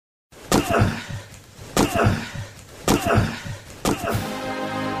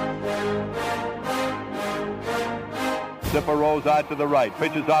Zipper rolls out to the right,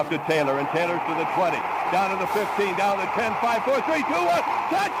 pitches off to Taylor, and Taylor's to the 20, down to the 15, down to the 10, 5, 4, 3, 2, 1.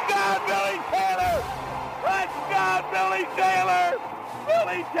 Touchdown, Billy Taylor! Touchdown, Billy Taylor!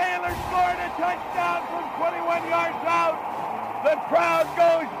 Billy Taylor scored a touchdown from 21 yards out. The crowd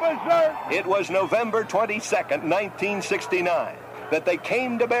goes berserk. It was November 22nd, 1969. That they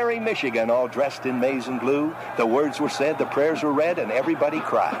came to Barry, Michigan, all dressed in maize and blue. The words were said, the prayers were read, and everybody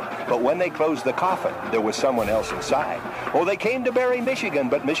cried. But when they closed the coffin, there was someone else inside. Oh, they came to Barry, Michigan,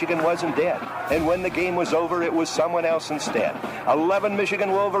 but Michigan wasn't dead. And when the game was over, it was someone else instead. 11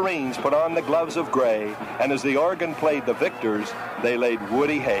 Michigan Wolverines put on the gloves of gray, and as the organ played the victors, they laid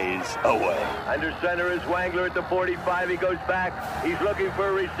Woody Hayes away. Under center is Wangler at the 45. He goes back. He's looking for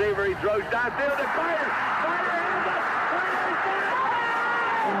a receiver. He throws downfield to Carter.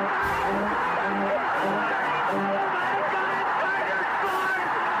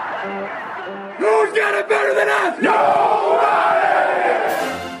 Who's got it better than us? Nobody!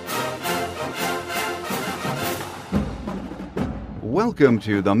 Welcome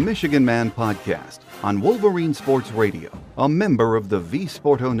to the Michigan Man Podcast on Wolverine Sports Radio, a member of the V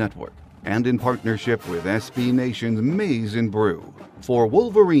Sporto Network, and in partnership with SB Nation's Maize and Brew, for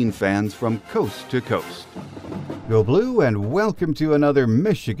Wolverine fans from coast to coast. Go Blue, and welcome to another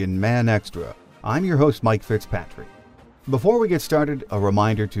Michigan Man Extra. I'm your host, Mike Fitzpatrick. Before we get started, a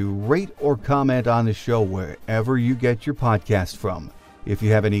reminder to rate or comment on the show wherever you get your podcast from. If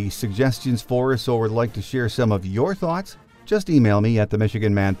you have any suggestions for us or would like to share some of your thoughts, just email me at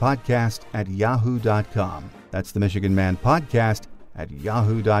themichiganmanpodcast@yahoo.com. That's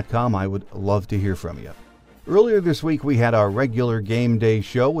themichiganmanpodcast@yahoo.com. I would love to hear from you. Earlier this week, we had our regular game day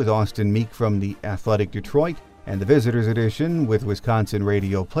show with Austin Meek from the Athletic Detroit and the Visitors Edition with Wisconsin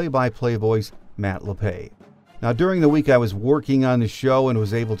radio play-by-play voice Matt LePay. Now, during the week, I was working on the show and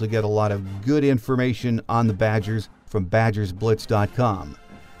was able to get a lot of good information on the Badgers from BadgersBlitz.com.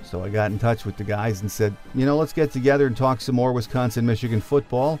 So I got in touch with the guys and said, let's get together and talk some more Wisconsin-Michigan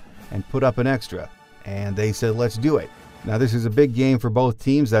football and put up an extra. And they said, let's do it. Now, this is a big game for both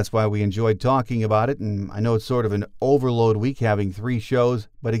teams. That's why we enjoyed talking about it. And I know it's sort of an overload week having 3 shows.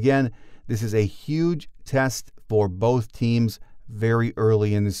 But again, this is a huge test for both teams very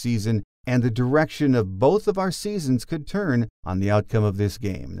early in the season. And the direction of both of our seasons could turn on the outcome of this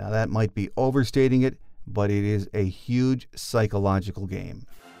game. Now, that might be overstating it, but it is a huge psychological game.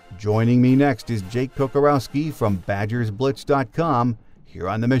 Joining me next is Jake Kocorowski from BadgersBlitz.com here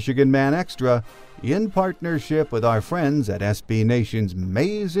on the Michigan Man Extra in partnership with our friends at SB Nation's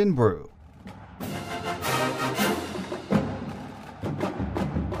Maize and Brew.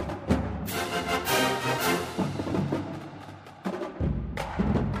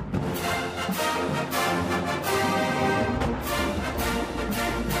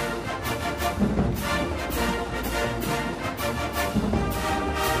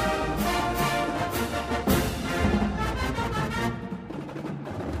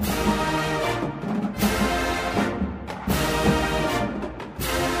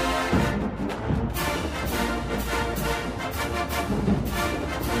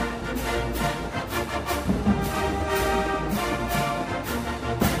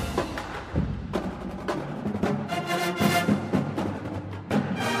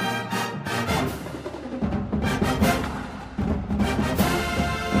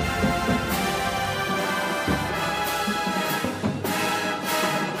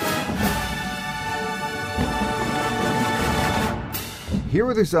 Here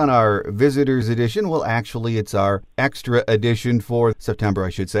with us on our Visitors Edition, well, actually, it's our extra edition for September, I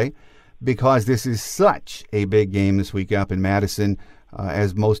should say, because this is such a big game this week up in Madison.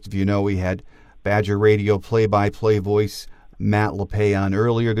 As most of you know, we had Badger Radio play-by-play voice Matt LePay on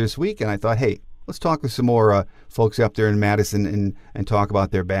earlier this week, and I thought, hey, let's talk with some more folks up there in Madison and talk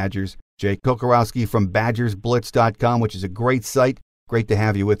about their Badgers. Jake Kocorowski from BadgersBlitz.com, which is a great site. Great to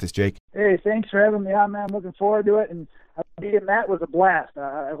have you with us, Jake. Hey, thanks for having me on, man. I'm looking forward to it. And meeting Matt was a blast.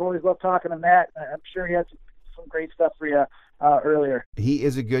 I've always loved talking to Matt. I'm sure he had some great stuff for you earlier. He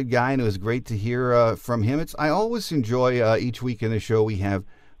is a good guy, and it was great to hear from him. I always enjoy each week in the show we have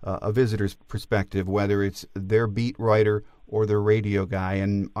a visitor's perspective, whether it's their beat writer or their radio guy.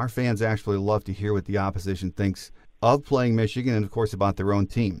 And our fans actually love to hear what the opposition thinks of playing Michigan and, of course, about their own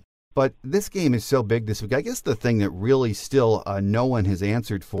team. But this game is so big this week. I guess the thing that really still no one has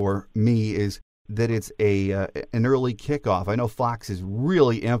answered for me is that it's an early kickoff. I know Fox is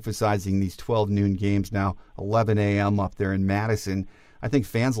really emphasizing these 12 noon games now, 11 a.m. up there in Madison. I think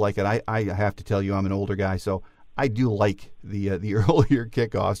fans like it. I have to tell you, I'm an older guy, so I do like the earlier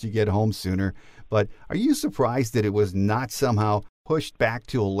kickoffs. You get home sooner. But are you surprised that it was not somehow pushed back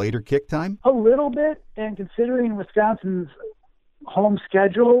to a later kick time? A little bit, and considering Wisconsin's home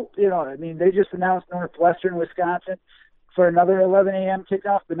schedule, I mean, they just announced Northwestern Wisconsin for another 11 a.m.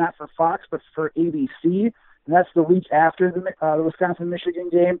 kickoff, but not for Fox, but for ABC, and that's the week after the Wisconsin-Michigan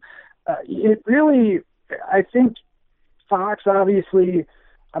game. It really, I think Fox, obviously,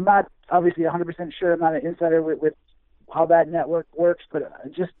 I'm not obviously 100% sure. I'm not an insider with how that network works, but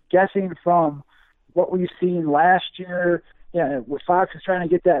just guessing from what we've seen last year, with Fox is trying to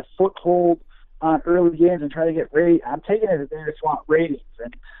get that foothold on early games and try to get rate. I'm taking it that they just want ratings,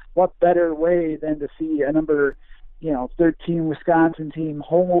 and what better way than to see a number 13 Wisconsin team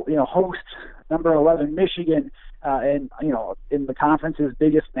host number 11 Michigan, and in the conference's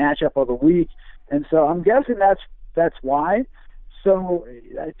biggest matchup of the week. And so I'm guessing that's why. So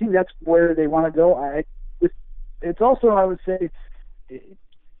I think that's where they want to go. It's also, I would say,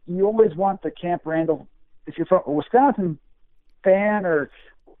 you always want the Camp Randall, if you're from a Wisconsin fan or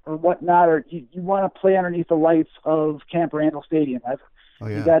whatnot, or you want to play underneath the lights of Camp Randall Stadium.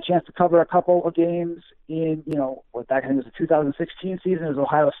 You got a chance to cover a couple of games in, back in the 2016 season, it was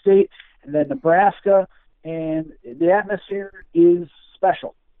Ohio State and then Nebraska, and the atmosphere is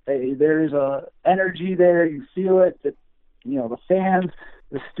special. There's a energy there. You feel it. The fans,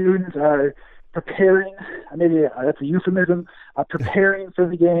 the students are preparing, maybe that's a euphemism, preparing for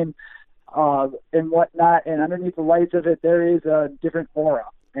the game and whatnot. And underneath the lights of it, there is a different aura.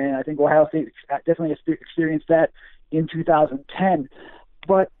 And I think Ohio State definitely experienced that in 2010.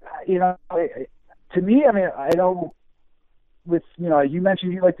 But, to me, I mean, I know with, you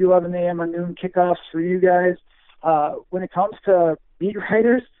mentioned you like the 11 a.m. or noon kickoffs for you guys. When it comes to beat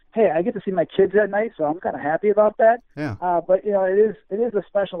writers, hey, I get to see my kids at night, so I'm kind of happy about that. Yeah. But it is a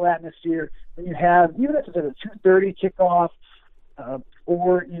special atmosphere when you have, even if it's at a 2:30 kickoff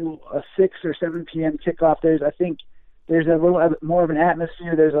or a 6 or 7 p.m. kickoff. I think there's a little more of an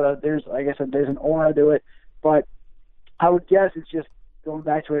atmosphere. There's like I said, there's an aura to it. But I would guess it's just going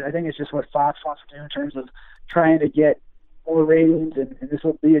back to it. I think it's just what Fox wants to do in terms of trying to get more ratings, and this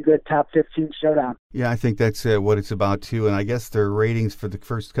will be a good top 15 showdown. Yeah, I think that's what it's about too. And I guess their ratings for the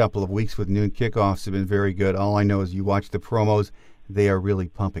first couple of weeks with noon kickoffs have been very good. All I know is you watch the promos, they are really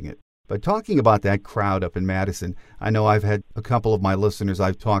pumping it. But talking about that crowd up in Madison, I know I've had a couple of my listeners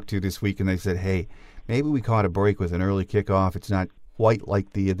I've talked to this week, and they said, hey, maybe we caught a break with an early kickoff. It's not quite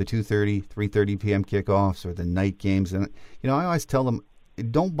like the 2:30, 3:30 p.m. kickoffs or the night games. And, I always tell them,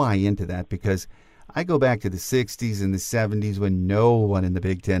 don't buy into that, because I go back to the 60s and the 70s when no one in the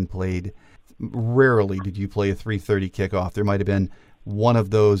Big Ten played. Rarely did you play a 3:30 kickoff. There might have been one of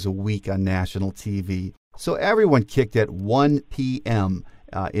those a week on national TV. So everyone kicked at 1 p.m.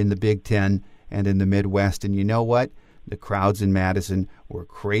 In the Big Ten and in the Midwest. And you know what? The crowds in Madison were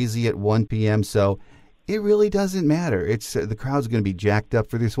crazy at 1 p.m. So it really doesn't matter. It's the crowd's going to be jacked up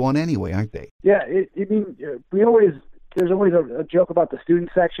for this one anyway, aren't they? Yeah, there's always a joke about the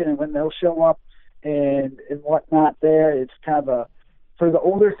student section and when they'll show up and whatnot there. It's kind of for the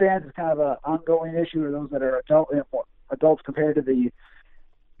older fans, it's kind of an ongoing issue, or those that are adults compared to the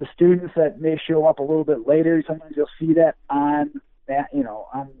students that may show up a little bit later. Sometimes you'll see that on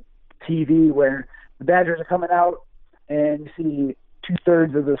TV where the Badgers are coming out and you see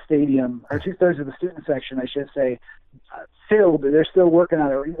 2/3 of the stadium, or 2/3 of the student section, I should say, filled. They're still working on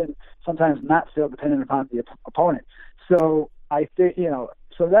it, or even sometimes not filled, depending upon the opponent. So I think,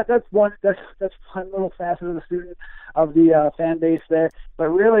 so that's one little facet of the fan base there. But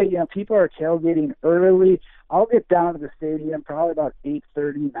really, people are tailgating early. I'll get down to the stadium probably about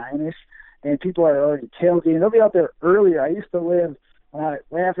 8:30, 9ish, and people are already tailgating. They'll be out there earlier. I used to live right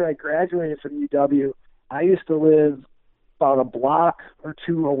after I graduated from UW. I used to live about a block or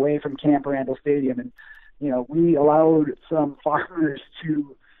two away from Camp Randall Stadium, and we allowed some farmers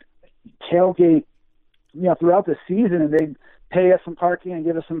to tailgate throughout the season, and they'd pay us some parking and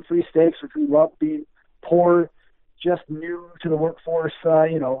give us some free steaks, which we love, being poor, just new to the workforce,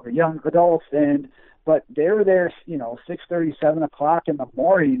 young adults. But they were there, 6:30, 7 o'clock in the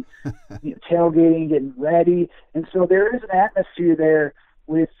morning, tailgating, getting ready. And so there is an atmosphere there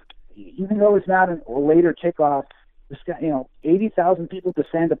with, even though it's not a later kickoff, 80,000 people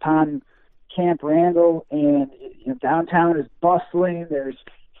descend upon Camp Randall, and downtown is bustling. There's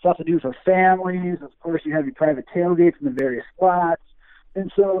stuff to do for families. Of course, you have your private tailgates in the various spots.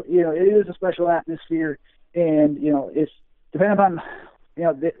 And so, it is a special atmosphere. And, it's depending upon,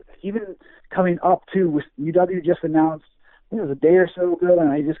 even coming up to, UW just announced, I think it was a day or so ago, and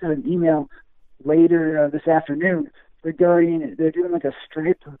I just got an email later this afternoon regarding, they're doing like a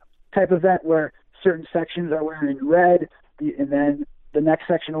stripe type event where certain sections are wearing red, and then the next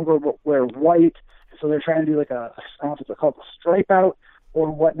section over will wear white. So they're trying to do like I don't know if it's called a stripe out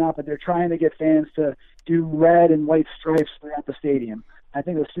or whatnot, but they're trying to get fans to do red and white stripes throughout the stadium. I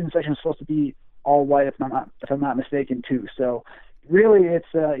think the student section is supposed to be all white, if I'm not mistaken, too. So really, it's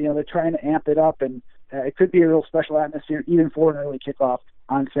they're trying to amp it up, and it could be a real special atmosphere even for an early kickoff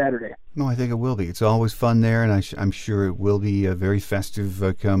on Saturday. No, I think it will be. It's always fun there, and I'm sure it will be very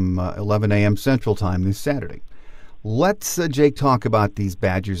festive come 11 a.m. Central Time this Saturday. Let's, Jake, talk about these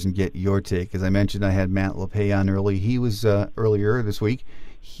Badgers and get your take. As I mentioned, I had Matt LePay on early. He was earlier this week.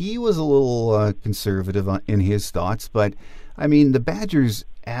 He was a little conservative in his thoughts, but, I mean, the Badgers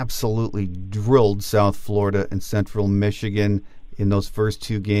absolutely drilled South Florida and Central Michigan in those first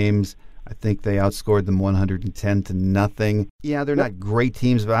two games. I think they outscored them 110-0. Yeah, they're not great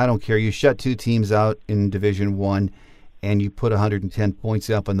teams, but I don't care. You shut two teams out in Division I, and you put 110 points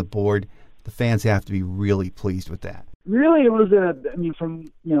up on the board. The fans have to be really pleased with that. Really, it was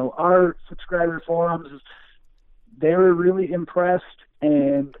from our subscriber forums, they were really impressed,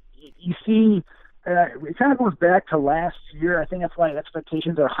 and you see, it kind of goes back to last year. I think that's why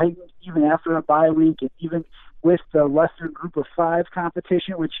expectations are heightened even after a bye week, and even with the lesser group of five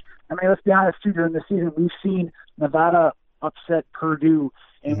competition, which, I mean, let's be honest, too, during the season, we've seen Nevada upset Purdue,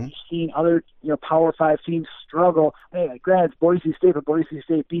 and we've seen other, Power 5 teams struggle. Hey, granted, it's Boise State, but Boise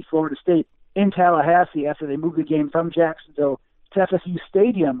State beat Florida State in Tallahassee after they moved the game from Jacksonville to FSU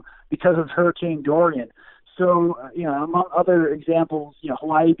Stadium because of Hurricane Dorian. So, among other examples,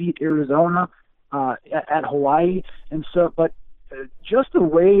 Hawaii beat Arizona at Hawaii. And so, but just the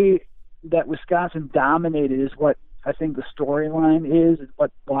way that Wisconsin dominated is what I think the storyline is, and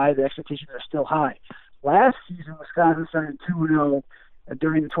why the expectations are still high. Last season, Wisconsin started 2-0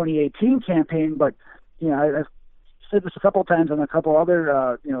 during the 2018 campaign, but I've said this a couple of times on a couple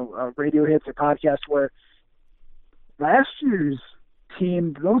other radio hits or podcasts where last year's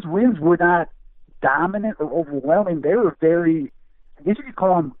team, those wins were not dominant or overwhelming. They were very, I guess you could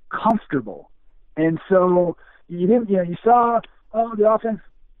call them comfortable. And so you didn't, you saw, the offense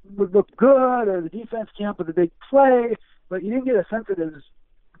would look good or the defense came up with a big play, but you didn't get a sense that it was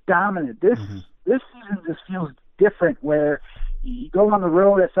dominant. This season just feels different, where you go on the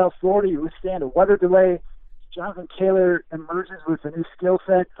road at South Florida, you withstand a weather delay. Jonathan Taylor emerges with a new skill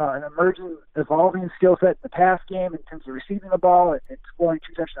set, an evolving skill set in the pass game in terms of receiving the ball and scoring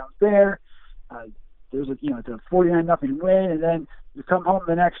 2 touchdowns there. There's it's a 49-0 win, and then you come home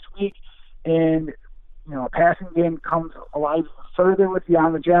the next week, and a passing game comes alive further with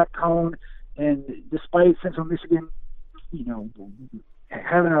the Jack Cohn, and despite Central Michigan,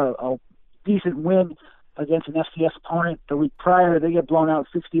 having a decent win against an FCS opponent the week prior, they get blown out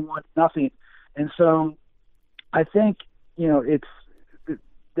 61-0, and so I think it's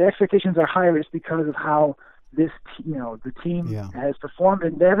the expectations are higher just because of how this the team has performed,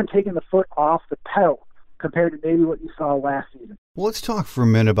 and they haven't taken the foot off the pedal compared to maybe what you saw last season. Well, let's talk for a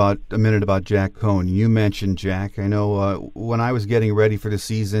minute about Jack Cohn. You mentioned Jack. I know when I was getting ready for the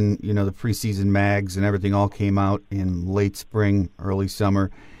season, the preseason mags and everything all came out in late spring, early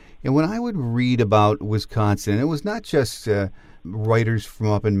summer. And when I would read about Wisconsin, it was not just writers from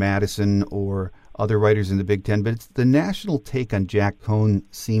up in Madison or other writers in the Big Ten, but it's the national take on Jack Cohn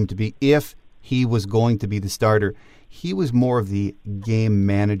seemed to be, if he was going to be the starter, he was more of the game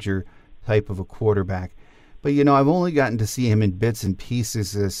manager type of a quarterback. But, I've only gotten to see him in bits and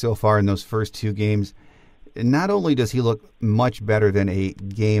pieces so far in those first two games. And not only does he look much better than a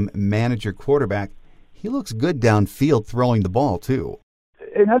game manager quarterback, he looks good downfield throwing the ball, too.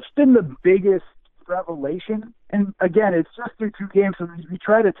 And that's been the biggest revelation. And, again, it's just through 2 games, so we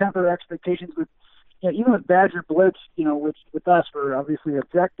try to temper expectations with, even with Badger Blitz, with us, we're obviously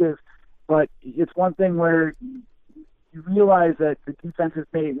objective, but it's one thing where you realize that the defense has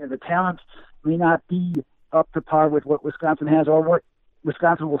made, the talent may not be up to par with what Wisconsin has or what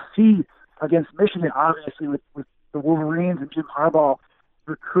Wisconsin will see against Michigan, obviously, with the Wolverines and Jim Harbaugh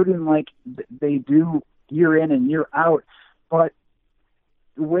recruiting like they do year in and year out. But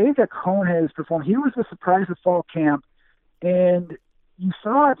the way that Cohn has performed, he was the surprise of fall camp, and you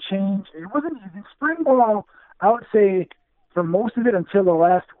saw a change. It wasn't in spring ball, I would say, for most of it until the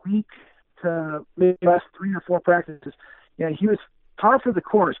last week to maybe last 3 or 4 practices, he was par for the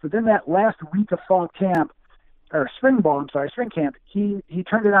course. But then that last week of fall camp, or spring camp, he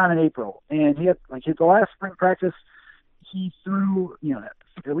turned it on in April. And he had, the last spring practice, he threw,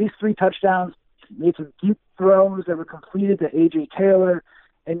 at least 3 touchdowns, made some deep throws that were completed to A.J. Taylor.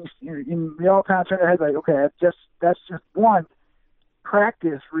 And we all kind of turned our heads like, okay, that's just one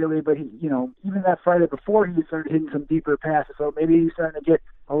practice, really. But he, even that Friday before, he started hitting some deeper passes. So maybe he's starting to get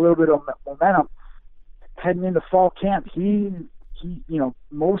a little bit of momentum. heading into fall camp, he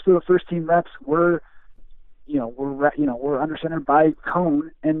most of the first team reps were under center by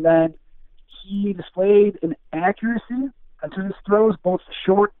Cone, and then he displayed an accuracy to his throws, both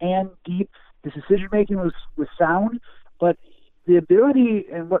short and deep. His decision making was sound, but the ability,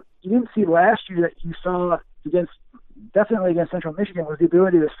 and what you didn't see last year that you saw definitely against Central Michigan, was the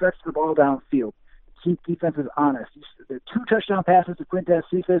ability to stretch the ball downfield, keep defenses honest. There are 2 touchdown passes to Quintez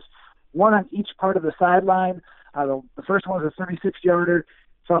Cephas, one on each part of the sideline. The first one was a 36-yarder,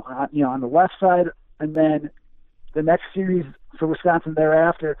 on the left side, and then the next series for Wisconsin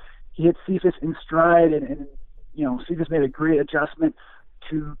thereafter, he hit Cephas in stride, and Cephas made a great adjustment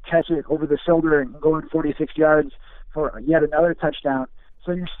to catch it over the shoulder and going 46 yards for yet another touchdown.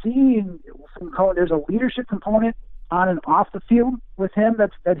 So you're seeing from Cone, there's a leadership component on and off the field with him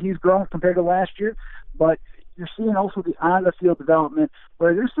that he's grown compared to last year, but you're seeing also the on-the-field development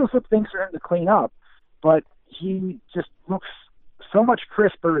where there's still some things for him to clean up, but he just looks so much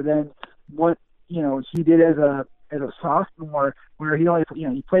crisper than what he did as a sophomore, where he only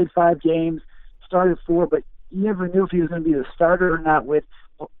he played 5 games, started 4, but you never knew if he was going to be the starter or not with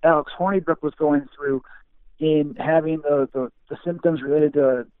what Alex Hornibrook was going through in having the symptoms related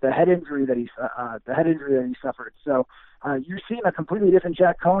to the head injury that he suffered. So you're seeing a completely different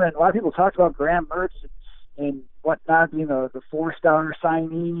Jack Cone. And a lot of people talked about Graham Mertz and whatnot being the 4-star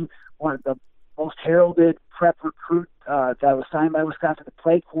signee, one of the most heralded prep recruit that was signed by Wisconsin to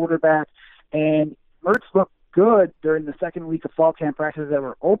play quarterback. And Mertz looked good during the second week of fall camp practices that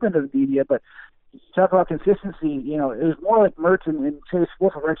were open to the media, but talk about consistency, it was more like Mertz and Chase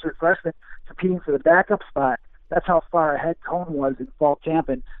Wolf, a redshirt freshman, competing for the backup spot. That's how far ahead Cone was in fall camp,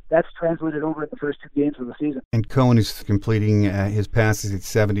 and that's translated over in the first 2 games of the season. And Cone is completing his passes at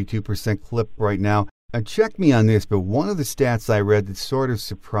 72% clip right now. Check me on this, but one of the stats I read that sort of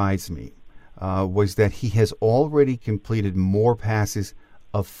surprised me was that he has already completed more passes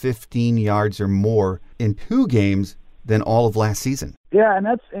of 15 yards or more in 2 games than all of last season. Yeah, and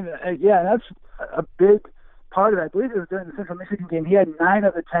that's a big part of it. I believe it was during the Central Michigan game. He had 9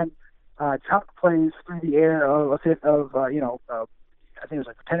 of the 10 chunk plays through the air I think it was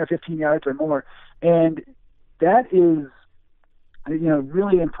like 10 or 15 yards or more, and that is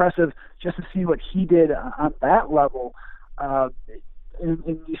really impressive just to see what he did on that level. And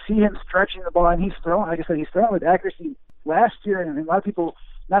you see him stretching the ball, and he's throwing, like I said, he's throwing with accuracy last year, and a lot of people,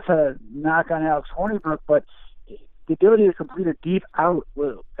 not to knock on Alex Hornibrook, but the ability to complete a deep out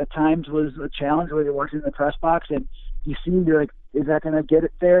at times was a challenge where you're watching in the press box, and you see, you're like, is that going to get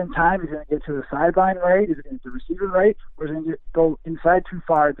it there in time? Is it going to get to the sideline right? Is it going to get the receiver right? Or is it going to go inside too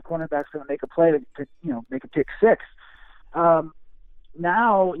far? The cornerback's going to make a play to make a pick 6.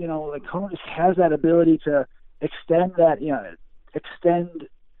 Now, like Cone has that ability to extend the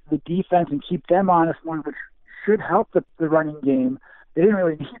defense and keep them honest more, which should help the running game. They didn't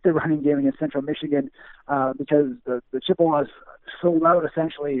really need the running game against Central Michigan because the Chippewas sold out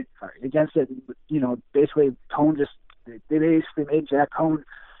essentially against it. Basically Cone they basically made Jack Cone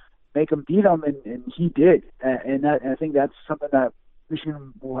make him beat him, and he did. And I think that's something that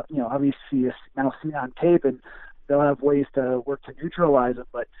Michigan will, obviously now see on tape, and they'll have ways to work to neutralize it.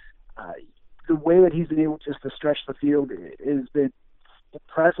 But the way that he's been able just to stretch the field has been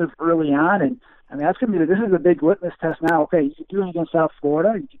impressive early on, and I mean, this is a big litmus test now. Okay, you can do it against South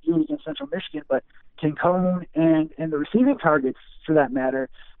Florida, you can do it against Central Michigan, but can Cone and the receiving targets, for that matter,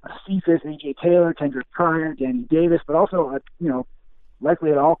 Cephas, A.J. Taylor, Kendrick Pryor, Danny Davis, but also,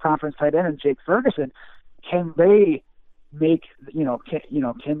 likely an all-conference tight end, and Jake Ferguson, can they make,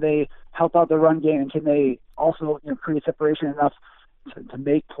 can they help out the run game, and can they also, create separation enough to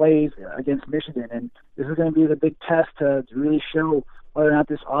make plays against Michigan? And this is going to be the big test to really show whether or not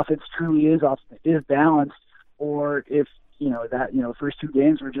this offense truly is balanced, or if the first 2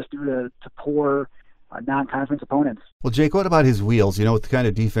 games were just due to poor non-conference opponents. Well, Jake, what about his wheels? With the kind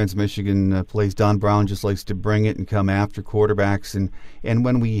of defense Michigan plays, Don Brown just likes to bring it and come after quarterbacks. And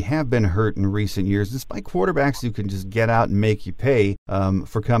when we have been hurt in recent years, despite quarterbacks who can just get out and make you pay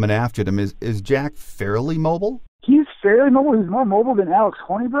for coming after them, is Jack fairly mobile? He's fairly mobile. He's more mobile than Alex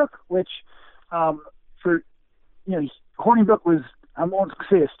Hornibrook, which Hornibrook was, I won't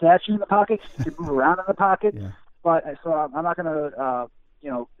say a statue in the pocket. He could move around in the pocket. Yeah. But so I'm not going to,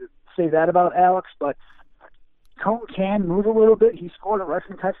 say that about Alex. But Cone can move a little bit. He scored a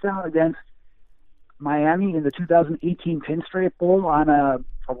rushing touchdown against Miami in the 2018 Pinstripe Bowl on a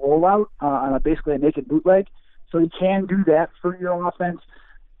rollout, on basically a naked bootleg. So he can do that for your offense.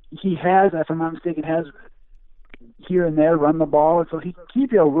 He has, if I'm not mistaken, here and there run the ball, and so he can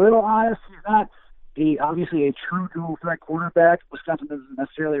keep you a little honest. He's not obviously a true dual threat quarterback. Wisconsin doesn't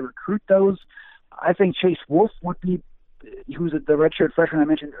necessarily recruit those, I think Chase Wolf would be, who's the redshirt freshman I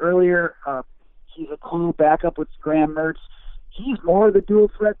mentioned earlier. He's a cool backup with Graham Mertz. He's more of the dual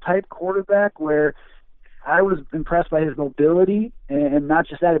threat type quarterback where I was impressed by his mobility and not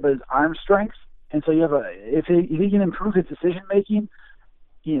just that, but his arm strength. And so you have if he can improve his decision making,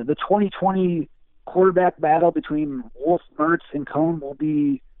 the 2020 quarterback battle between Wolf, Mertz, and Cohn will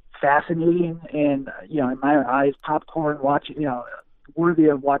be fascinating. And in my eyes, popcorn watching, worthy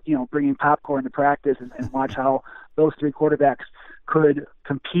of bringing popcorn to practice and watch how those three quarterbacks could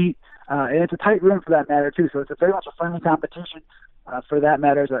compete. And it's a tight room for that matter too. So it's very much a friendly competition for that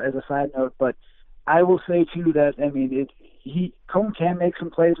matter as a side note. But I will say too that Cohn can make some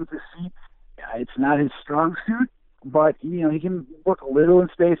plays with his feet. It's not his strong suit, but he can work a little in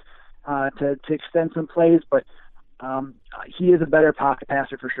space to extend some plays. But he is a better pocket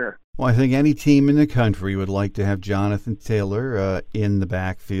passer for sure. Well, I think any team in the country would like to have Jonathan Taylor in the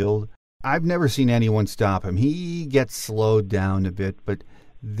backfield. I've never seen anyone stop him. He gets slowed down a bit, but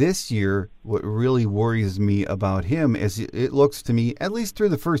this year, what really worries me about him is it looks to me, at least through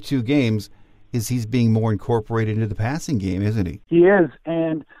the first two games, is he's being more incorporated into the passing game, isn't he? He is,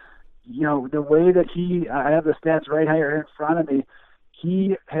 and the way that I have the stats right here in front of me,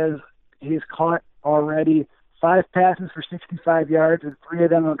 he's caught already 5 passes for 65 yards, and 3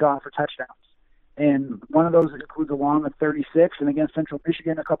 of them have gone for touchdowns. And one of those includes a long of 36, and against Central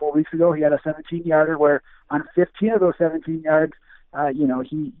Michigan a couple of weeks ago, he had a 17-yarder where on 15 of those 17 yards,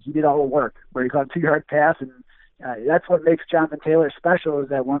 he did all the work, where he caught a 2-yard pass, and that's what makes Jonathan Taylor special, is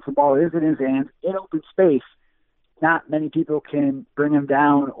that once the ball is in his hands, in open space, not many people can bring him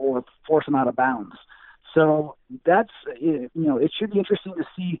down or force him out of bounds. So that's, it should be interesting to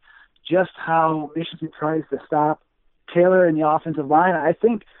see just how Michigan tries to stop Taylor in the offensive line. I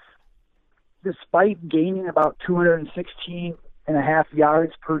think despite gaining about 216.5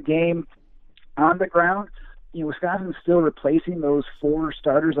 yards per game on the ground, Wisconsin's still replacing those 4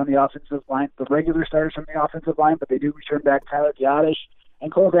 starters on the offensive line, the regular starters from the offensive line, but they do return back Tyler Giadish.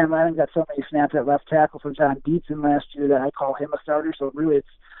 And Cole Van Lanning got so many snaps at left tackle for John Dietzen last year that I call him a starter. So really it's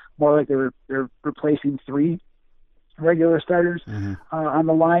more like they're replacing 3 regular starters on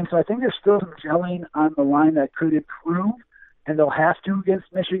the line. So I think there's still some gelling on the line that could improve, and they'll have to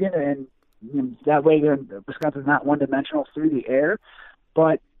against Michigan. And that way Wisconsin's not one-dimensional through the air.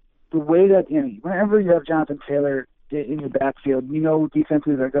 But the way that, whenever you have Jonathan Taylor in your backfield,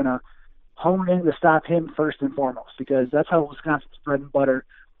 defenses are going to hone in to stop him first and foremost, because that's how Wisconsin's bread and butter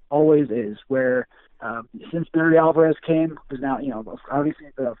always is, where since Barry Alvarez came, who's now, obviously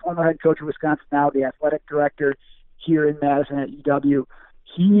the former head coach of Wisconsin, now the athletic director here in Madison at UW,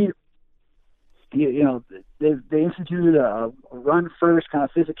 they instituted a run-first kind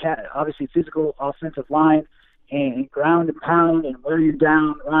of physical offensive line, and ground and pound and wear you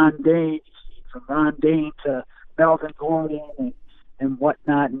down. Ron Dane, from Ron Dane to Melvin Gordon and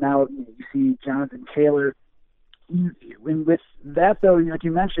whatnot. And now you see Jonathan Taylor. And with that, though, like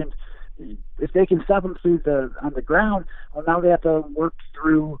you mentioned, if they can stop him on the ground, well, now they have to work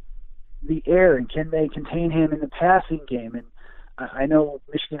through the air, and can they contain him in the passing game? And I know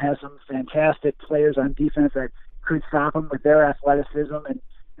Michigan has some fantastic players on defense that could stop him with their athleticism and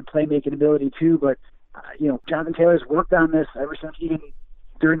playmaking ability too, but Jonathan Taylor's worked on this ever since even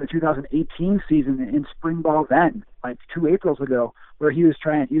during the 2018 season in spring ball then, like 2 Aprils ago, where he was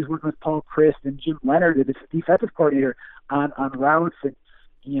working with Paul Christ and Jim Leonard, the defensive coordinator, on routes. And,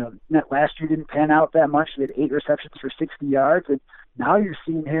 that last year didn't pan out that much. He had 8 receptions for 60 yards. And now you're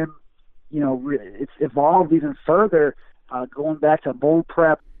seeing him, it's evolved even further, going back to bowl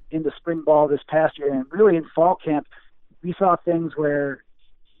prep into spring ball this past year. And really in fall camp, we saw things where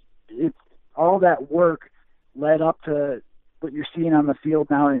all that work led up to what you're seeing on the field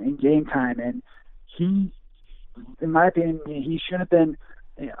now in game time. And he, in my opinion, he should have been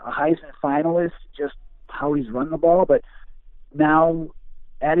a Heisman finalist, just how he's run the ball. But now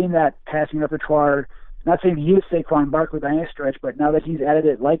adding that passing repertoire, not saying he is Saquon Barkley by any stretch, but now that he's added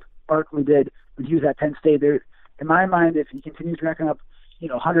it like Barkley did when he was at Penn State, there, in my mind, if he continues racking up,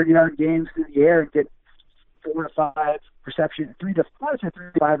 100-yard games through the air and get 4 to 5 receptions, 3 to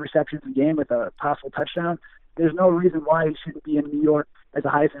 5 receptions a game with a possible touchdown, there's no reason why he shouldn't be in New York as a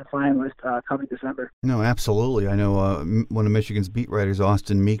Heisman finalist coming December. No, absolutely. I know one of Michigan's beat writers,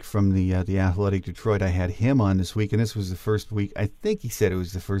 Austin Meek from the Athletic Detroit, I had him on this week, and this was the first week, I think he said it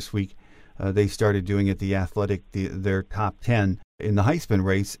was the first week they started doing it, the Athletic, their top 10 in the Heisman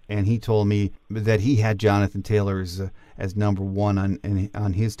race, and he told me that he had Jonathan Taylor as number 1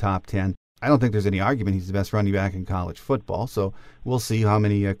 on his top 10. I don't think there's any argument he's the best running back in college football, so we'll see how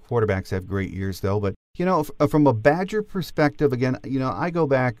many quarterbacks have great years, though. But, from a Badger perspective, again, I go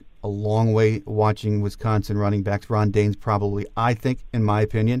back a long way watching Wisconsin running backs. Ron Dayne's probably, I think, in my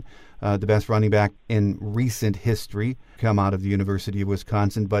opinion, the best running back in recent history come out of the University of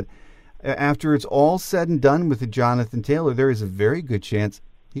Wisconsin. But after it's all said and done with Jonathan Taylor, there is a very good chance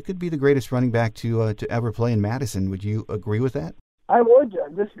he could be the greatest running back to ever play in Madison. Would you agree with that? I would.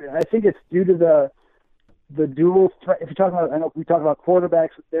 I think it's due to the dual threat. If you're talking about, I know we talk about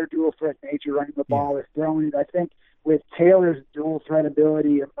quarterbacks with their dual threat nature, running the ball or throwing it. I think with Taylor's dual threat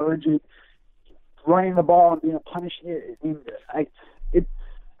ability emerging, running the ball and being a punishment,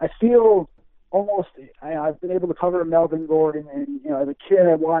 I feel almost. I've been able to cover Melvin Gordon, and as a kid,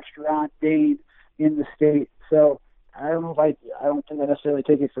 I watched Ron Dayne in the state. So I don't know if I don't think I necessarily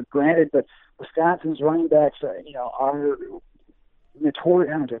take it for granted, but Wisconsin's running backs, are notorious.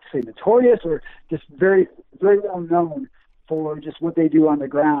 I don't know if I say notorious or just very, very well known for just what they do on the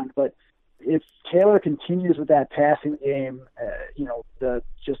ground. But if Taylor continues with that passing game,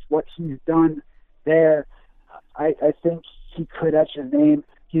 just what he's done there, I think he could etch his name.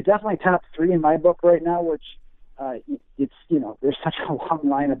 He's definitely top 3 in my book right now, which it's there's such a long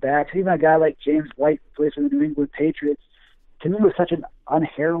line of backs. Even a guy like James White, who plays for the New England Patriots, to me was such an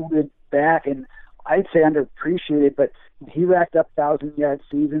unheralded back, and I'd say underappreciated, but he racked up 1,000-yard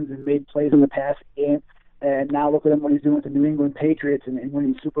seasons and made plays in the passing game. And now look at him, what he's doing with the New England Patriots and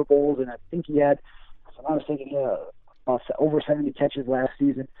winning Super Bowls. And I think he had, if I'm not mistaken, over 70 catches last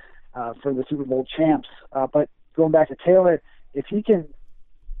season for the Super Bowl champs. But going back to Taylor, if he can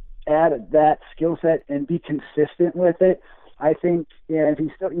add that skill set and be consistent with it, I think if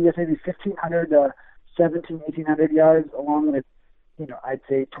he still gets maybe 1,500 to 1,700 yards along with, I'd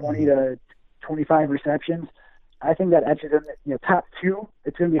say 20 to 25 receptions, I think that etches him, top 2.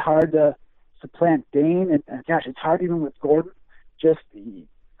 It's going to be hard to supplant Dayne, and gosh, it's hard even with Gordon. Just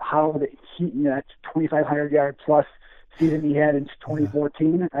how that 2,500 yard plus season he had in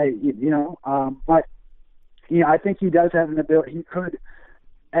 2014. But I think he does have an ability. He could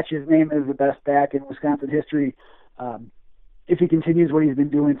etch his name as the best back in Wisconsin history if he continues what he's been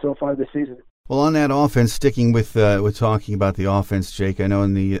doing so far this season. Well, on that offense, sticking with talking about the offense, Jake, I know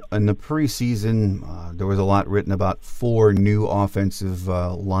in the preseason there was a lot written about 4 new offensive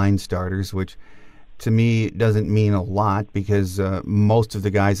line starters, which to me doesn't mean a lot because most of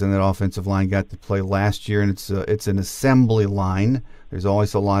the guys on that offensive line got to play last year, and it's an assembly line. There's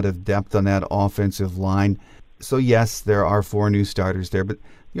always a lot of depth on that offensive line. So yes, there are 4 new starters there, but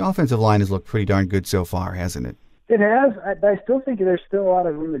the offensive line has looked pretty darn good so far, hasn't it? It has. I still think there's still a lot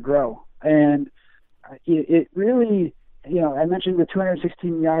of room to grow. And it really, I mentioned the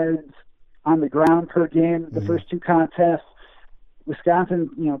 216 yards on the ground per game, the first 2 contests.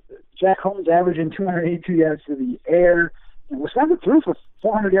 Wisconsin, Jack Holmes averaging 282 yards to the air. Wisconsin threw for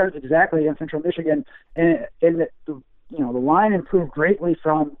 400 yards exactly against Central Michigan, and the line improved greatly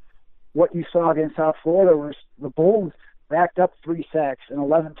from what you saw against South Florida, where the Bulls racked up 3 sacks and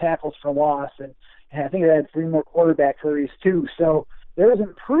 11 tackles for loss, and I think they had 3 more quarterback hurries too. So there was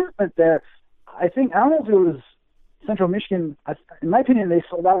improvement there. I don't know if it was Central Michigan. In my opinion, they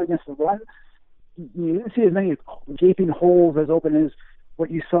sold out against the run. You didn't see as many gaping holes as open as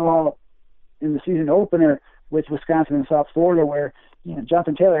what you saw in the season opener with Wisconsin and South Florida, where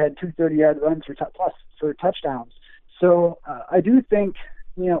Jonathan Taylor had 2 30-yard runs for touchdowns. So I do think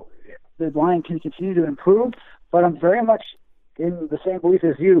the line can continue to improve, but I'm very much in the same belief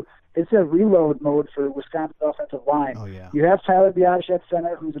as you. It's a reload mode for Wisconsin's offensive line. Oh, yeah. You have Tyler Biadasz at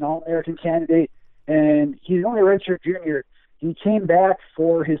center, who's an All-American candidate, and he's only a redshirt junior. He came back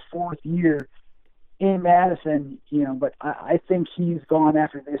for his 4th year in Madison, but I think he's gone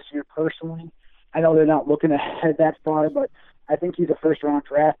after this year personally. I know they're not looking ahead that far, but I think he's a first-round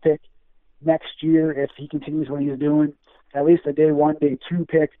draft pick next year if he continues what he's doing, at least a day 1, day 2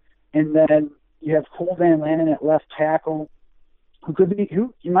 pick. And then you have Cole Van Lanen at left tackle, who,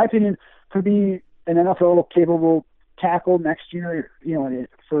 in my opinion, could be an NFL-capable tackle next year,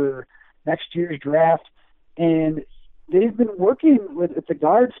 for next year's draft. And they've been working with the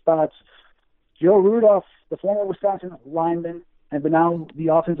guard spots. Joe Rudolph, the former Wisconsin lineman, and but now the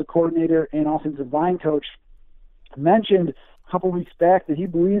offensive coordinator and offensive line coach, mentioned a couple weeks back that he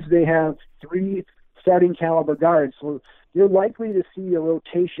believes they have 3 starting caliber guards. So you're likely to see a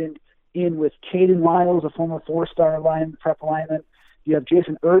rotation in with Caden Lyles, a former 4-star prep lineman. You have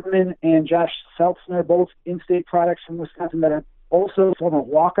Jason Erdman and Josh Seltzner, both in-state products from Wisconsin that are also former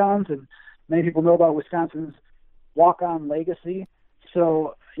walk-ons, and many people know about Wisconsin's walk-on legacy.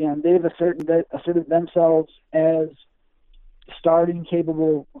 So they've asserted themselves as starting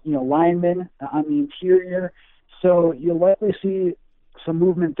capable, linemen on the interior. So you'll likely see some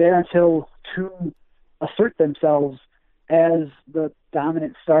movement there until 2 assert themselves as the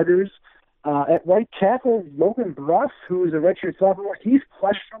dominant starters. At right tackle, Logan Bruss, who is a redshirt sophomore, he's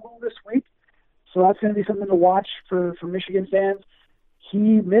questionable this week, so that's going to be something to watch for Michigan fans. He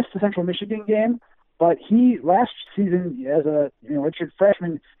missed the Central Michigan game, but he last season as a redshirt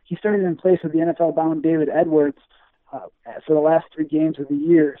freshman, he started in place of the NFL-bound David Edwards for the last 3 games of the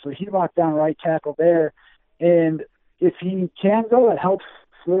year. So he locked down right tackle there, and if he can go, that helps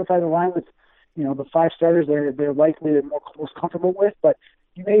solidify the line with the 5 starters they're likely the most comfortable with. But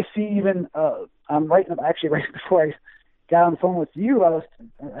you may see even I'm writing right before I got on the phone with you, I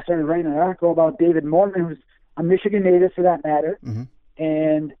started writing an article about David Morgan, who's a Michigan native for that matter,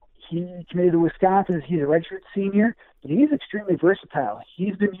 and he committed to Wisconsin. He's a redshirt senior, but he's extremely versatile.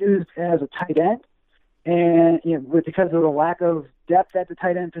 He's been used as a tight end, and because of the lack of depth at the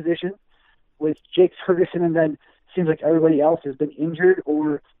tight end position with Jake Ferguson, and then seems like everybody else has been injured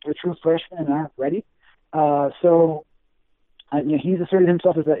or they're true freshmen and aren't ready. He's asserted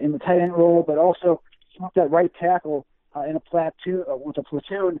himself in the tight end role, but also he went that right tackle in a platoon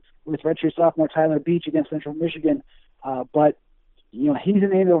with redshirt sophomore Tyler Beach against Central Michigan. But he's a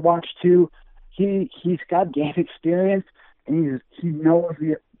name to watch too. He's got game experience, and he knows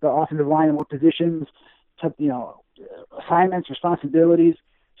the offensive line and what positions, assignments, responsibilities.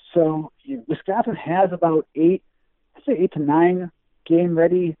 So Wisconsin has about 8 to 9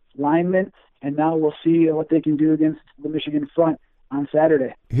 game-ready linemen, and now we'll see what they can do against the Michigan front on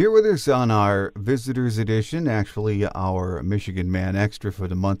Saturday. Here with us on our Visitors Edition, actually our Michigan Man Extra for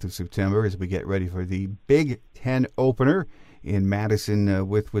the month of September as we get ready for the Big Ten opener in Madison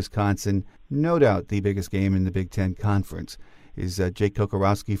with Wisconsin. No doubt the biggest game in the Big Ten Conference is Jake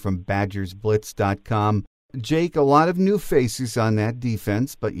Kocorowski from BadgersBlitz.com. Jake, a lot of new faces on that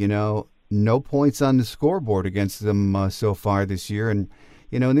defense, but, no points on the scoreboard against them so far this year. And,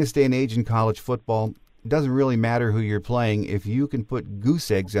 in this day and age in college football, it doesn't really matter who you're playing. If you can put goose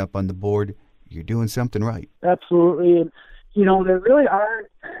eggs up on the board, you're doing something right. Absolutely. And, there really are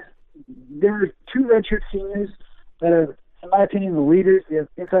 – there are 2 redshirt seniors that are, in my opinion, the leaders. You have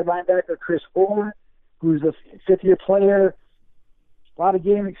inside linebacker Chris Orr, who's a 5th-year player, a lot of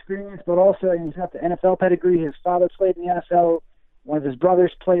game experience, but also he's got the NFL pedigree. His father played in the NFL. One of his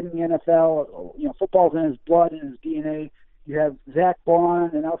brothers played in the NFL. Football's in his blood and his DNA. You have Zach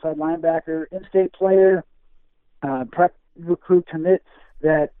Bond, an outside linebacker, in-state player, prep recruit commit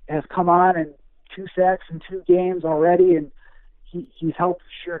that has come on and 2 sacks in 2 games already, and he's helped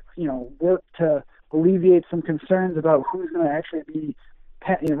work to alleviate some concerns about who's going to actually be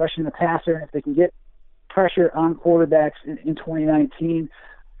rushing the passer and if they can get pressure on quarterbacks in 2019.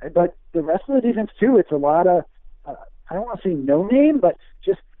 But the rest of the defense too, it's a lot of I don't want to say no name, but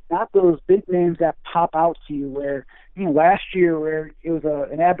just not those big names that pop out to you where, last year where it was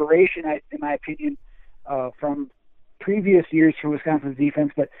an aberration, in my opinion, from previous years for Wisconsin's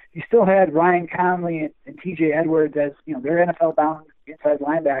defense, but you still had Ryan Conley and TJ Edwards as, they're NFL-bound inside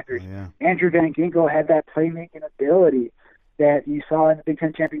linebackers. Yeah. Andrew Van Ginkel had that playmaking ability that you saw in the Big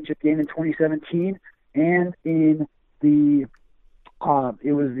Ten championship game in 2017 and in the,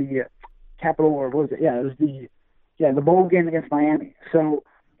 it was the Capital, or what was it? Yeah, it was the bowl game against Miami. So,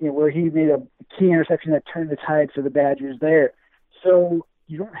 where he made a key interception that turned the tide for the Badgers there. So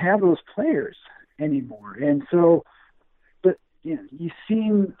you don't have those players anymore. And so, but, you've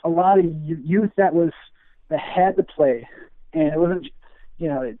seen a lot of youth that had to play. And it wasn't,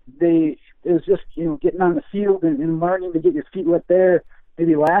 it was just, getting on the field and learning to get your feet wet there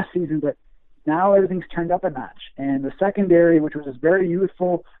maybe last season. But now everything's turned up a notch. And the secondary, which was very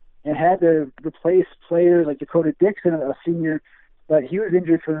youthful, and had to replace players like Dakota Dixon, a senior, but he was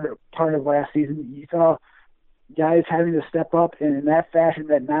injured for part of last season. You saw guys having to step up in that fashion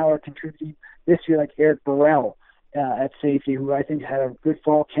that now are contributing this year, like Eric Burrell at safety, who I think had a good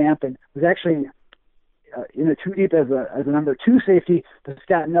fall camp and was actually in the 2 deep as a number 2 safety, but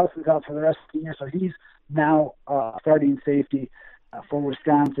Scott Nelson's out for the rest of the year, so he's now starting safety for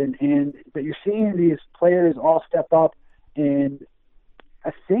Wisconsin. But you're seeing these players all step up, and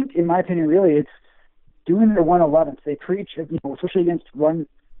I think, in my opinion, really, it's doing their 111s. They preach, especially against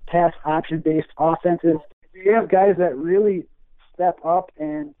run-pass option-based offenses. You have guys that really step up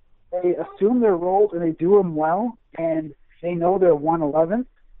and they assume their roles and they do them well, and they know their 111,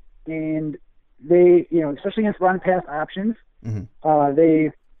 and they, especially against run-pass options,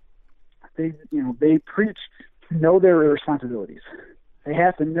 they preach to know their responsibilities. They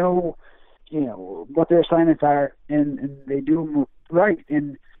have to know, what their assignments are, and they do them right.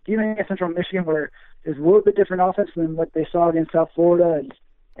 And even against Central Michigan, where there's a little bit different offense than what they saw against South Florida,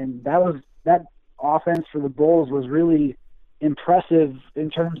 and that offense for the Bulls was really impressive in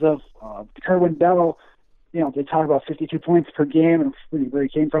terms of Kerwin Bell they talk about 52 points per game and where he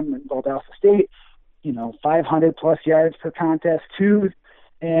came from in Valdosta State, 500 plus yards per contest too,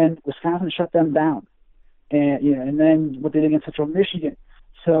 and Wisconsin shut them down. And then what they did against Central Michigan.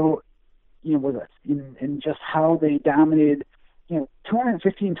 So, in just how they dominated,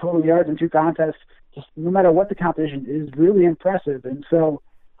 215 total yards in 2 contests, just no matter what the competition, is really impressive. And so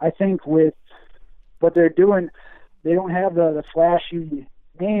I think with what they're doing, they don't have the flashy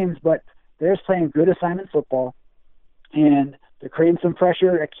names, but they're just playing good assignment football, and they're creating some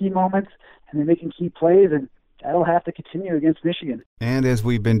pressure at key moments, and they're making key plays, and that'll have to continue against Michigan. And as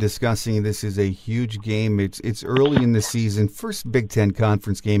we've been discussing, this is a huge game. It's early in the season. First Big Ten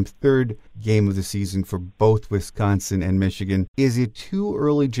Conference game, third game of the season for both Wisconsin and Michigan. Is it too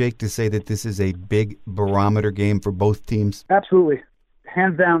early, Jake, to say that this is a big barometer game for both teams? Absolutely.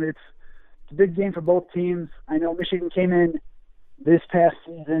 Hands down, it's a big game for both teams. I know Michigan came in this past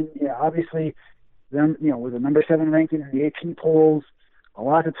season, obviously, them, with a number 7 ranking in the AP polls, a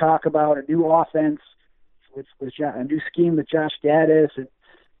lot to talk about, a new offense, with a new scheme with Josh Gaddis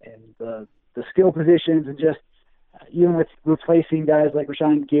and the skill positions, and just even with replacing guys like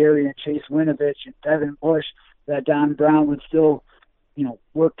Rashawn Gary and Chase Winovich and Devin Bush, that Don Brown would still,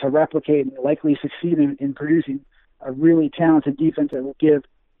 work to replicate and likely succeed in producing a really talented defense that will give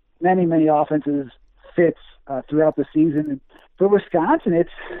many, many offenses fits throughout the season. And for Wisconsin,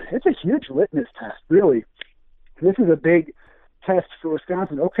 it's a huge litmus test, really. This is a big test for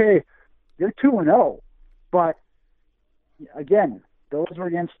Wisconsin. Okay, you're 2-0. But, again, those were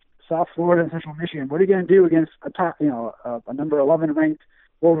against South Florida and Central Michigan. What are you going to do against a number 11 ranked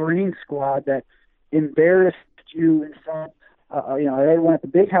Wolverine squad that embarrassed you in front? Everyone at the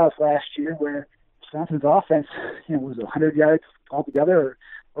Big House last year, where Wisconsin's offense, was 100 yards altogether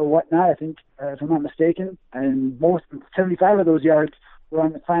or whatnot, I think, if I'm not mistaken. And 75 of those yards were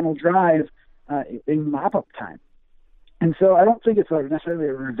on the final drive in mop-up time. And so I don't think it's necessarily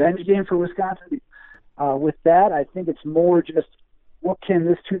a revenge game for Wisconsin. With that, I think it's more just what can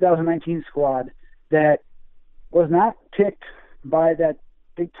this 2019 squad that was not picked by that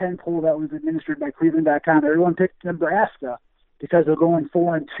Big Ten poll that was administered by Cleveland.com. Everyone picked Nebraska because they're going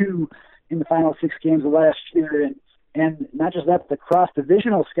 4-2 in the final 6 games of last year. And not just that, the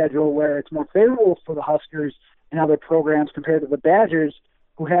cross-divisional schedule where it's more favorable for the Huskers and other programs compared to the Badgers,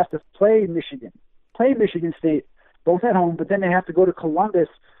 who have to play Michigan State, both at home, but then they have to go to Columbus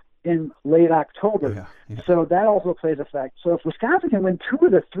in late October. Yeah. So that also plays a factor. So if Wisconsin can win 2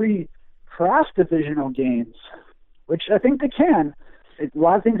 of the 3 cross-divisional games, which I think they can, a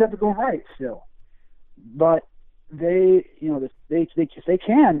lot of things have to go right still. But if they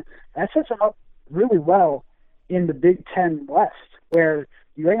can, that sets them up really well in the Big Ten West, where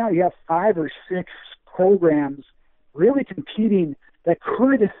right now you have 5 or 6 programs really competing that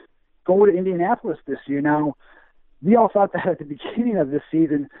could go to Indianapolis this year. Now, we all thought that at the beginning of this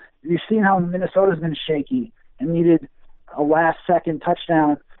season. You've seen how Minnesota's been shaky and needed a last-second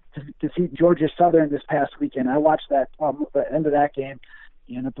touchdown to defeat Georgia Southern this past weekend. I watched that the end of that game.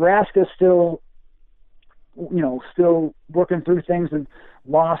 Nebraska's still working through things and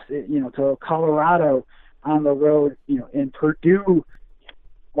lost, to Colorado on the road. And Purdue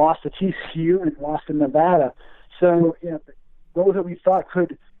lost to TCU and lost to Nevada. So, those that we thought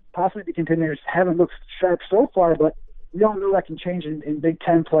could possibly be contenders haven't looked sharp so far, but we all know that can change in Big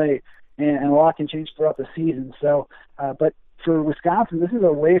Ten play, and a lot can change throughout the season. So, but for Wisconsin, this is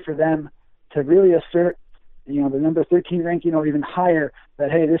a way for them to really assert, the number 13 ranking or even higher,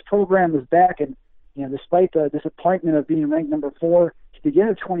 that, hey, this program is back, and, despite the disappointment of being ranked number 4 to begin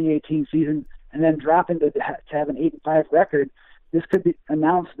the 2018 season and then dropping to have an 8-5 record, this could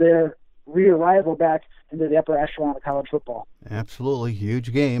announce their re-arrival back into the upper echelon of college football. Absolutely.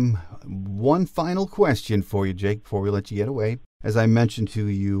 Huge game. One final question for you, Jake, before we let you get away. As I mentioned to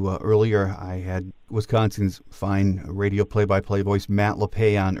you earlier, I had Wisconsin's fine radio play-by-play voice, Matt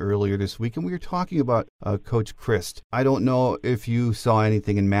LePay, on earlier this week, and we were talking about Coach Chryst. I don't know if you saw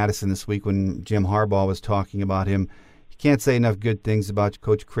anything in Madison this week when Jim Harbaugh was talking about him. You can't say enough good things about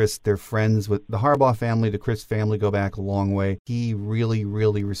Coach Chryst. They're friends with the Harbaugh family. The Chryst family go back a long way. He really,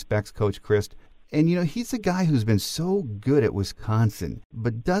 really respects Coach Chryst. And, he's a guy who's been so good at Wisconsin,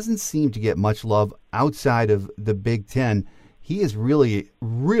 but doesn't seem to get much love outside of the Big Ten. He is really,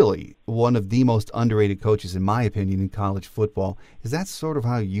 really one of the most underrated coaches, in my opinion, in college football. Is that sort of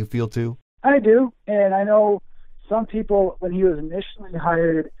how you feel, too? I do, and I know some people, when he was initially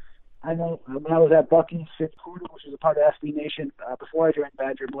hired, I know when I was at Bucky's Fifth Quarter, which is a part of SB Nation, before I joined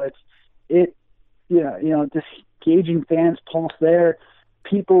Badger Blitz, just gauging fans' pulse there,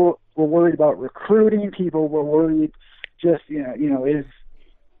 people were worried about recruiting. People were worried just,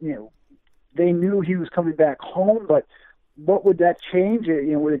 they knew he was coming back home, but what would that change?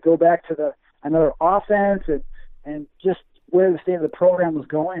 Would it go back to another offense and just where the state of the program was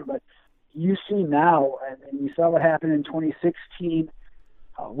going? But you see now, and you saw what happened in 2016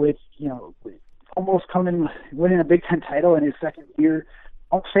 with almost winning a Big Ten title in his second year.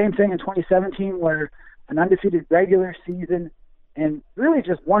 Same thing in 2017 where an undefeated regular season and really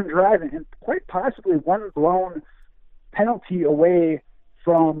just one drive and quite possibly one blown penalty away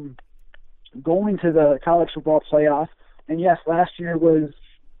from going to the college football playoff. And yes, last year was,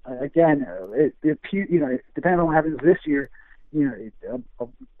 again, depending on what happens this year, a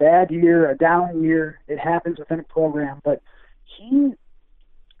bad year, a down year, it happens within a program. But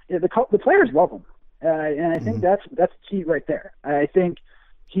the players love him. And I think that's key right there. I think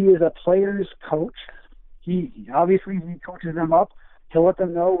he is a player's coach. He coaches them up. He'll let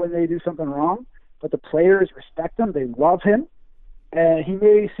them know when they do something wrong. But the players respect him. They love him. And he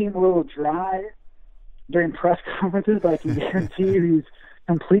may seem a little dry during press conferences, but I can guarantee you he's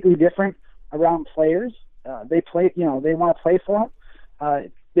completely different around players. They play, they want to play for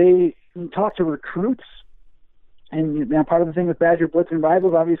him. They talk to recruits. And part of the thing with Badger Blitz and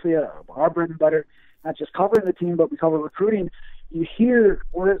Rivals, obviously, our bread and butter, not just covering the team, but we cover recruiting. You hear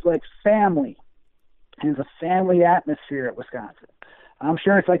words like family, and there's a family atmosphere at Wisconsin. I'm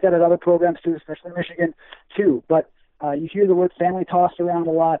sure it's like that at other programs too, especially Michigan too. But you hear the word family tossed around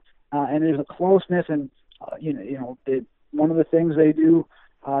a lot, and there's a closeness. And one of the things they do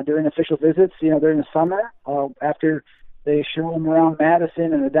during official visits, during the summer, after they show them around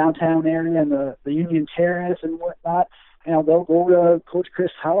Madison and the downtown area and the Union Terrace and whatnot, they'll go to Coach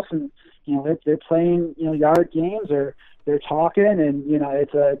Chris' house and they're playing yard games or they're talking, and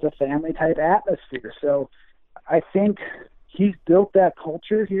it's a family type atmosphere. So I think he's built that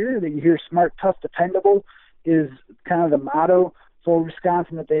culture here. That you hear smart, tough, dependable is kind of the motto for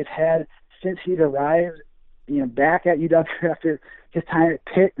Wisconsin that they've had since he's arrived, back at UW after his time at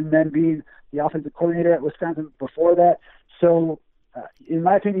Pitt and then being the offensive coordinator at Wisconsin before that. So in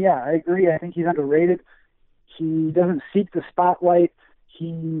my opinion, yeah, I agree. I think he's underrated. He doesn't seek the spotlight.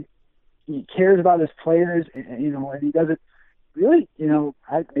 He cares about his players, and he does it really,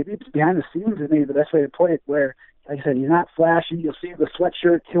 maybe it's behind the scenes is maybe the best way to put it, where, like I said, he's not flashy. You'll see the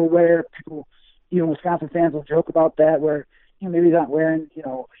sweatshirt he'll wear. People, even Wisconsin fans will joke about that, where, maybe he's not wearing, he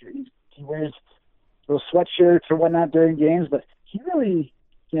wears those sweatshirts or whatnot during games, but he really,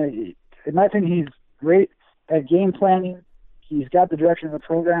 in my opinion, he's great at game planning. He's got the direction of the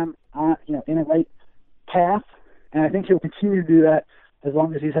program on, in a right path, and I think he'll continue to do that as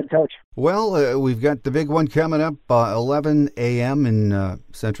long as he's head coach. Well, we've got the big one coming up, 11 a.m. in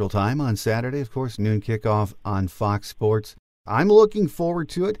Central Time on Saturday, of course, noon kickoff on Fox Sports. I'm looking forward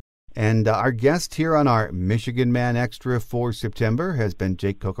to it, and our guest here on our Michigan Man Extra for September has been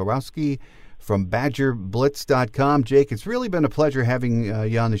Jake Kocorowski from BadgerBlitz.com. Jake, it's really been a pleasure having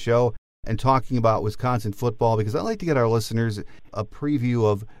you on the show and talking about Wisconsin football, because I like to get our listeners a preview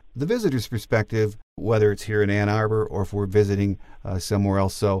of the visitor's perspective, whether it's here in Ann Arbor or if we're visiting somewhere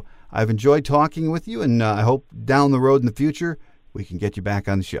else. So I've enjoyed talking with you, and I hope down the road in the future we can get you back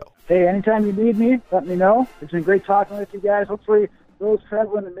on the show. Hey, anytime you need me, let me know. It's been great talking with you guys. Hopefully those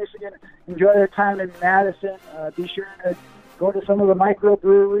traveling to Michigan enjoy their time in Madison. Be sure to go to some of the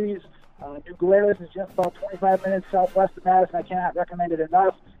microbreweries. New Glarus is just about 25 minutes southwest of Madison. I cannot recommend it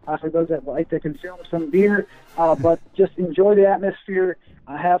enough for those that like to consume some beer. But just enjoy the atmosphere,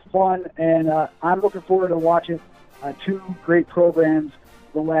 have fun, and I'm looking forward to watching two great programs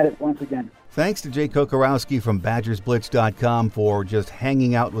go at it once again. Thanks to Jake Kocorowski from BadgersBlitz.com for just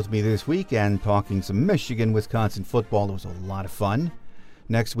hanging out with me this week and talking some Michigan-Wisconsin football. It was a lot of fun.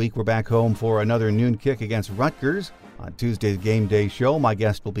 Next week, we're back home for another noon kick against Rutgers. On Tuesday's Game Day show, my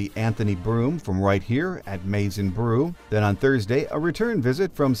guest will be Anthony Broom from right here at Maize & Brew. Then on Thursday, a return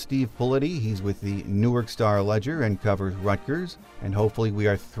visit from Steve Politi. He's with the Newark Star-Ledger and covers Rutgers. And hopefully we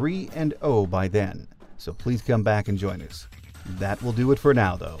are 3-0 by then. So please come back and join us. That will do it for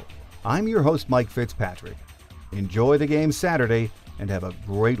now, though. I'm your host, Mike Fitzpatrick. Enjoy the game Saturday and have a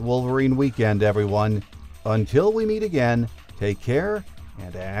great Wolverine weekend, everyone. Until we meet again, take care,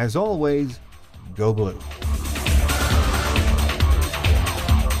 and as always, go Blue.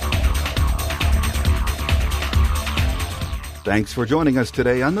 Thanks for joining us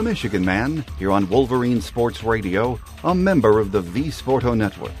today on The Michigan Man, here on Wolverine Sports Radio, a member of the V-Sporto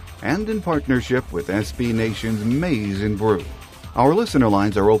Network, and in partnership with SB Nation's Maize & Brew. Our listener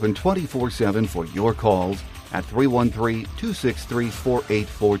lines are open 24/7 for your calls at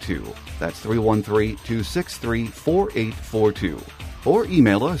 313-263-4842. That's 313-263-4842. Or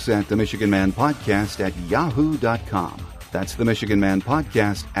email us at the Michigan Man Podcast at yahoo.com. That's the Michigan Man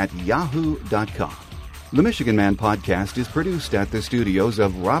Podcast at yahoo.com. The Michigan Man Podcast is produced at the studios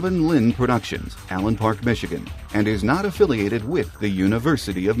of Robin Lynn Productions, Allen Park, Michigan, and is not affiliated with the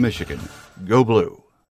University of Michigan. Go Blue!